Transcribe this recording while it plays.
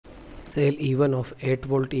cell E1 of 8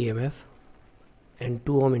 volt EMF and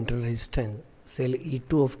 2 ohm internal resistance, cell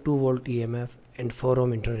E2 of 2 volt EMF and 4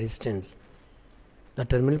 ohm internal resistance. The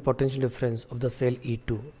terminal potential difference of the cell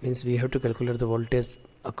E2 means we have to calculate the voltage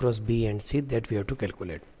across B and C, that we have to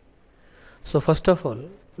calculate. So first of all,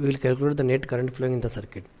 we will calculate the net current flowing in the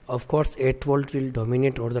circuit. Of course 8 volt will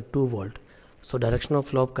dominate over the 2 volt, so direction of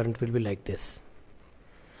flow of current will be like this.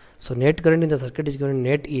 So net current in the circuit is going to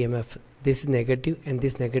net EMF. This is negative and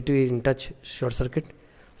this negative is in touch, short circuit.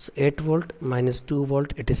 So 8 volt minus 2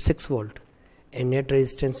 volt, it is 6 volt, and net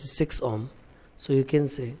resistance is 6 ohm. So you can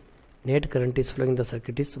say net current is flowing in the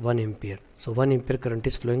circuit is 1 ampere. So 1 ampere current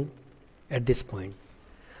is flowing at this point.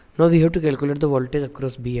 Now we have to calculate the voltage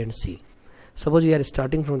across B and C. Suppose we are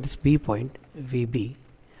starting from this B point, VB,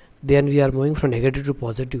 then we are moving from negative to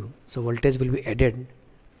positive, so voltage will be added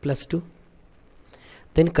plus 2.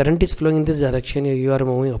 Then current is flowing in this direction, you are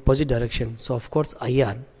moving opposite direction, so of course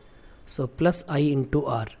IR, so plus I into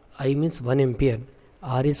R. I means 1 ampere,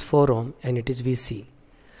 R is 4 ohm and it is VC.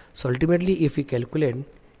 So ultimately if we calculate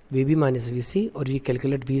VB minus VC, or we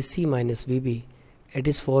calculate VC minus VB, it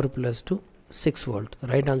is 4 plus 2, 6 volt. The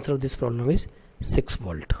right answer of this problem is 6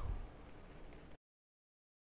 volt.